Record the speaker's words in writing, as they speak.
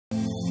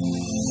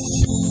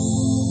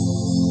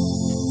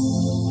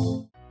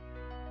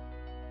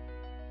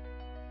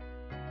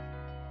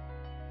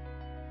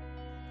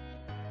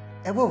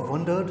Ever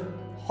wondered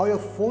how your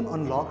phone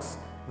unlocks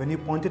when you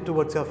point it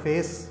towards your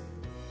face?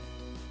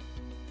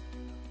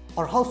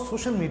 Or how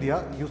social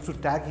media used to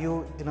tag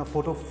you in a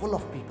photo full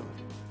of people?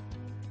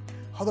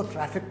 How the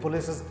traffic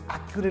police is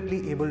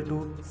accurately able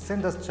to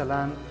send us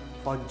challan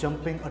for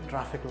jumping a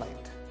traffic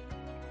light,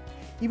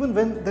 even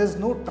when there's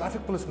no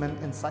traffic policeman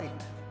in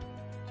sight.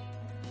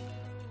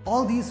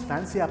 All these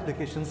fancy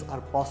applications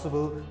are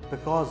possible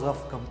because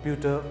of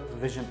computer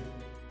vision.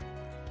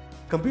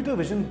 Computer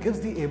vision gives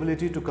the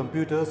ability to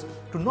computers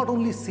to not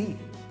only see,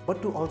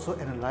 but to also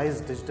analyze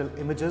digital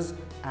images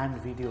and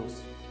videos.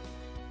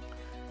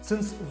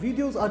 Since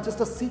videos are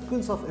just a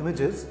sequence of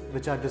images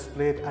which are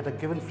displayed at a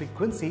given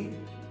frequency,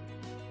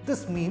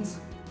 this means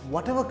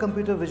whatever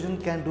computer vision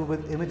can do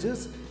with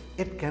images,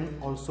 it can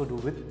also do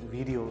with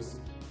videos.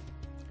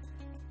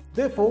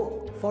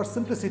 Therefore, for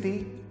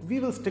simplicity, we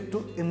will stick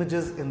to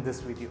images in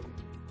this video.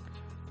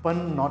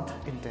 Pun not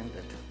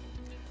intended.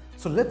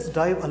 So let's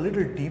dive a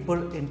little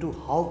deeper into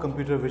how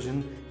computer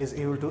vision is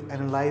able to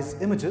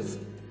analyze images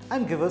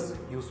and give us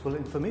useful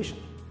information.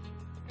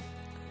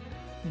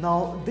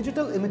 Now,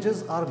 digital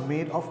images are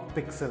made of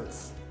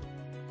pixels.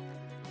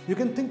 You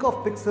can think of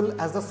pixel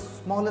as the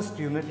smallest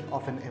unit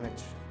of an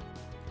image,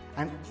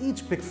 and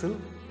each pixel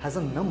has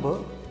a number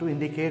to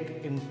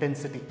indicate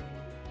intensity.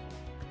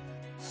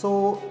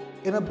 So,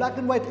 in a black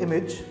and white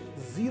image,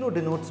 0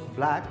 denotes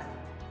black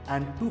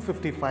and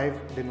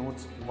 255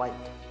 denotes white.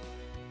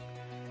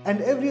 And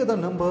every other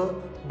number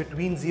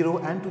between 0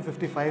 and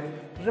 255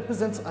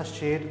 represents a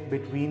shade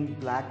between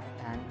black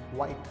and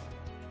white.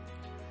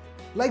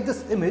 Like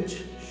this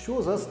image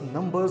shows us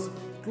numbers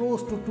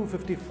close to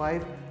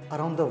 255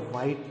 around the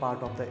white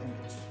part of the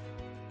image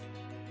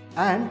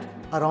and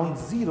around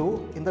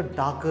 0 in the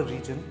darker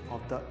region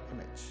of the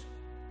image.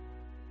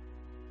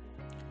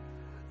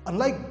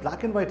 Unlike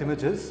black and white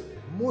images,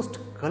 most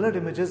colored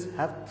images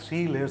have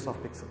 3 layers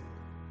of pixel,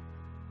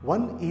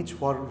 one each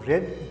for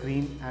red,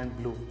 green and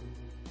blue,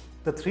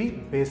 the 3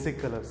 basic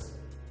colors.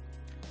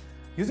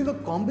 Using a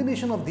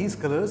combination of these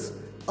colors,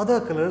 other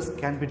colors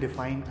can be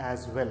defined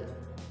as well,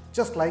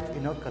 just like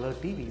in your color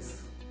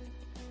TVs.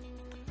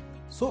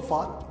 So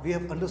far, we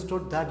have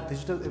understood that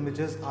digital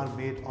images are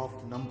made of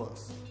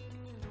numbers.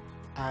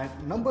 And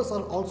numbers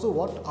are also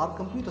what our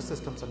computer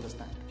systems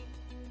understand.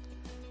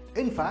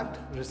 In fact,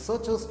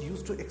 researchers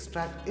used to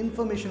extract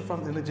information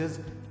from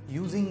images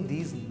using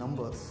these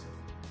numbers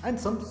and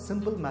some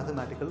simple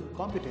mathematical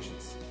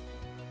computations.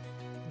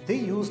 They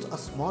used a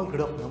small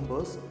grid of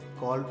numbers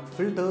called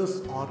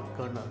filters or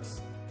kernels.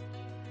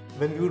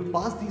 When we would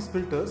pass these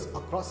filters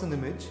across an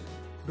image,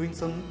 doing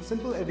some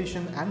simple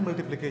addition and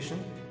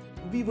multiplication,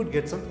 we would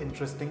get some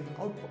interesting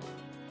output.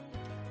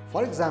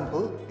 For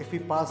example, if we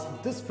pass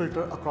this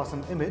filter across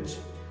an image,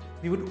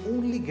 we would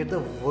only get the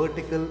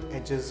vertical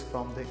edges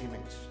from the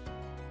image.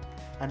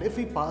 And if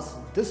we pass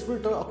this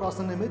filter across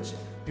an image,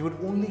 we would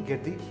only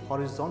get the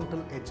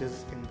horizontal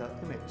edges in the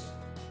image.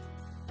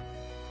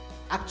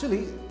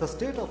 Actually, the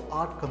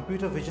state-of-art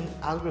computer vision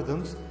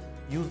algorithms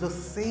use the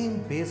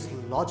same base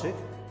logic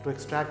to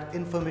extract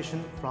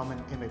information from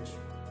an image.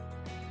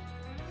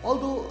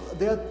 Although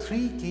there are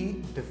 3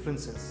 key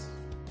differences.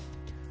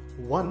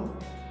 1.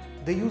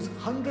 They use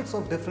hundreds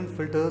of different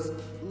filters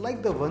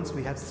like the ones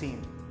we have seen.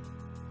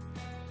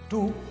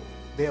 2.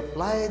 They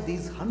apply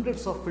these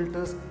hundreds of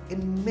filters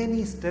in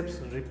many steps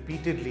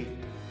repeatedly.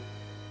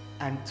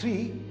 And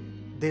 3.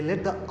 They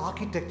let the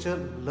architecture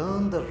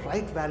learn the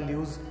right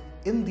values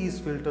in these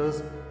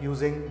filters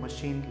using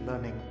machine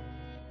learning.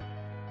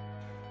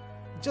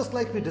 Just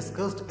like we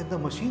discussed in the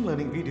machine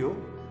learning video,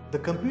 the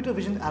computer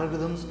vision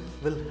algorithms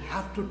will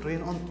have to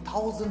train on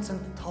thousands and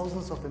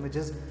thousands of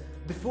images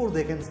before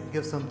they can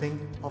give something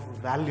of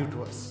value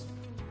to us.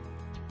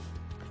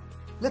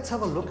 Let's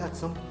have a look at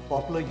some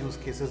popular use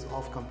cases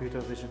of computer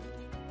vision.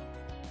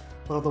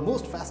 One of the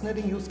most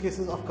fascinating use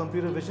cases of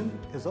computer vision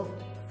is of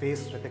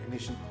face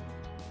recognition.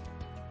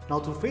 Now,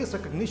 through face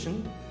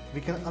recognition, we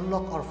can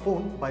unlock our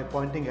phone by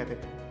pointing at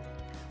it.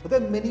 But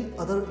there are many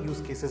other use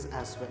cases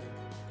as well.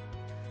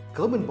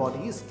 Government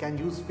bodies can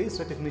use face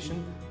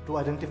recognition to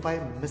identify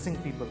missing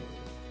people,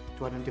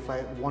 to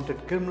identify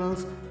wanted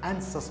criminals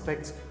and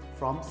suspects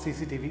from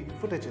CCTV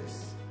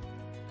footages.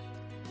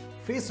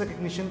 Face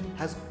recognition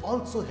has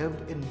also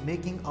helped in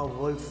making our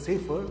world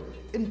safer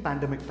in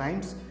pandemic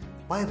times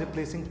by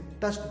replacing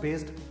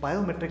touch-based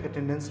biometric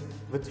attendance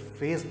with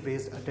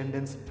face-based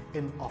attendance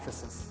in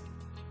offices.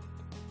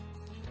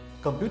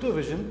 Computer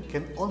vision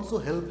can also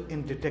help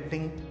in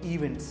detecting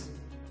events,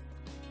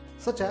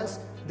 such as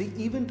the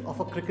event of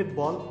a cricket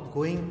ball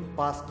going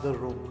past the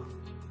rope.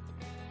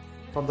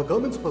 From the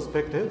government's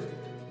perspective,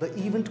 the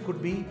event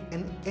could be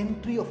an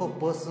entry of a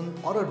person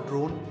or a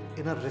drone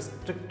in a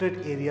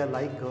restricted area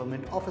like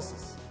government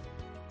offices.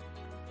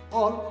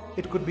 Or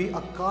it could be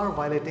a car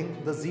violating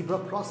the zebra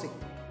crossing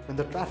when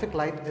the traffic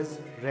light is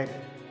red.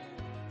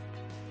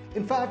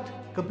 In fact,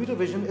 computer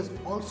vision is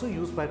also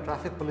used by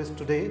traffic police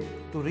today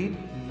to read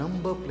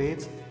number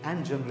plates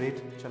and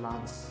generate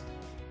challans.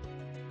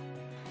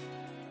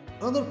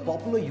 Another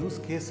popular use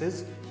case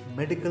is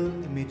medical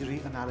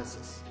imagery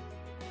analysis.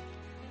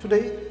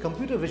 Today,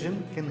 computer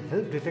vision can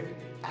help detect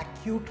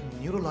acute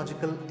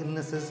neurological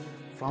illnesses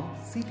from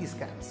CT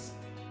scans.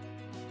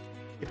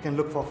 It can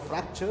look for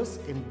fractures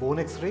in bone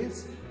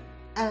X-rays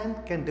and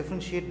can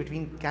differentiate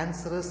between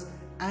cancerous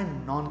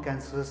and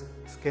non-cancerous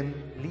skin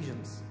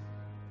lesions.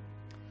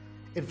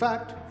 In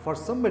fact, for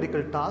some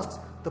medical tasks,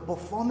 the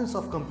performance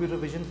of computer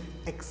vision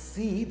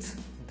exceeds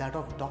that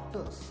of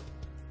doctors.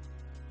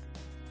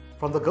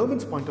 From the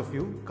government's point of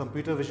view,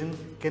 computer vision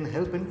can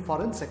help in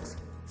forensics,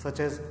 such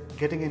as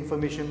getting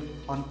information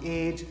on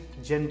age,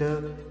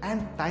 gender,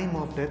 and time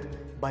of death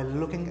by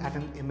looking at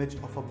an image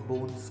of a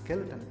bone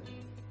skeleton.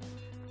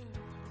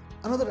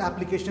 Another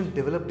application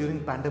developed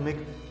during pandemic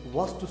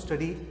was to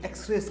study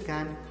X-ray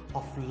scan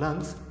of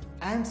lungs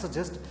and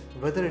suggest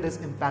whether it is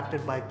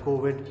impacted by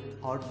COVID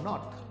or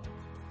not.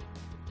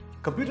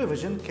 Computer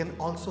vision can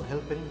also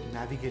help in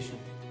navigation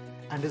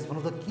and is one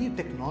of the key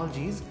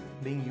technologies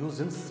being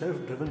used in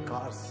self-driven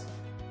cars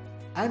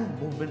and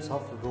movements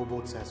of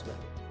robots as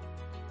well.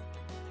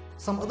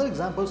 Some other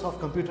examples of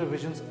computer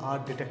visions are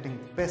detecting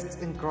pests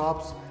in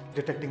crops,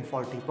 detecting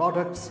faulty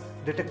products,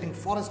 detecting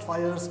forest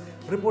fires,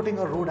 reporting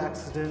a road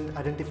accident,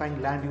 identifying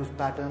land use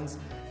patterns,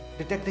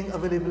 detecting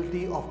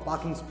availability of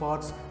parking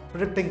spots,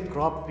 predicting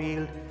crop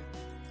yield,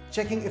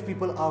 checking if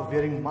people are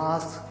wearing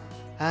masks,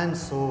 and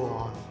so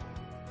on.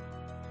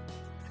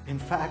 In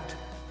fact,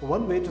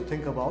 one way to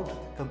think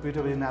about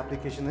computer vision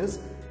application is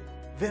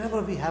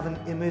wherever we have an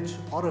image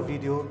or a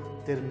video,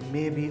 there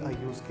may be a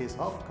use case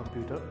of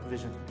computer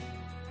vision.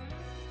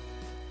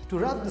 To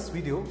wrap this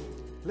video,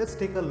 let's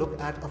take a look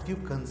at a few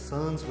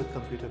concerns with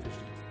computer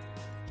vision.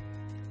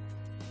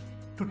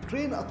 To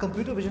train a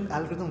computer vision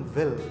algorithm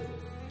well,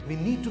 we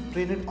need to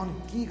train it on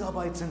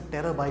gigabytes and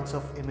terabytes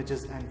of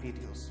images and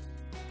videos,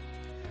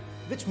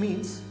 which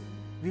means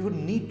we would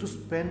need to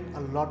spend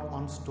a lot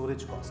on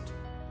storage cost.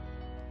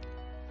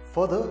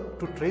 Further,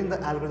 to train the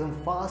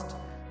algorithm fast,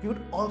 we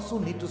would also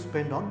need to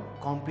spend on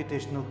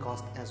computational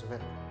cost as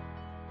well.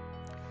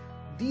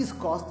 These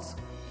costs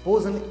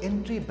pose an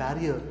entry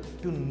barrier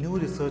to new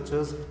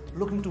researchers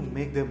looking to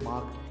make their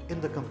mark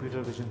in the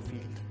computer vision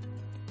field.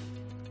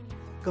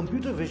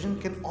 Computer vision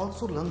can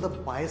also learn the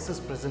biases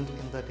present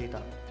in the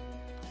data.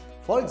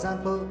 For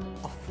example,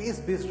 a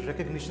face-based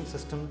recognition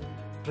system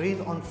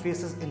trained on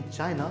faces in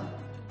China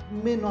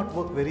may not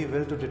work very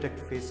well to detect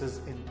faces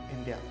in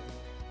India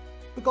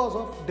because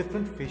of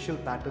different facial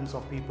patterns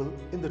of people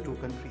in the two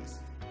countries.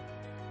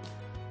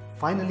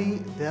 Finally,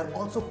 there are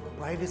also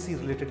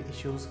privacy-related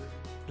issues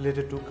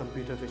related to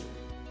computer vision,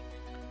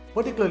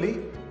 particularly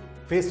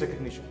face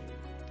recognition.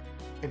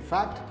 In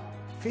fact,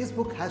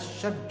 Facebook has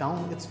shut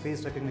down its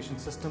face recognition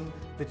system,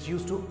 which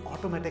used to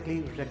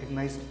automatically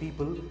recognize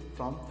people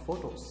from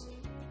photos.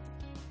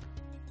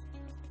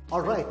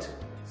 Alright,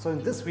 so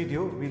in this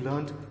video we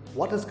learned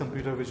what is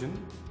computer vision,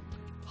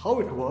 how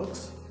it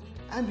works,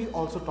 and we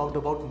also talked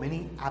about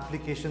many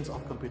applications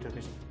of computer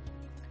vision.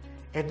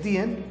 At the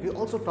end, we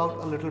also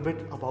talked a little bit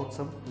about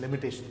some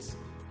limitations.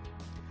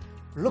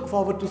 Look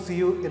forward to see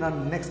you in our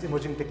next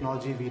emerging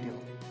technology video.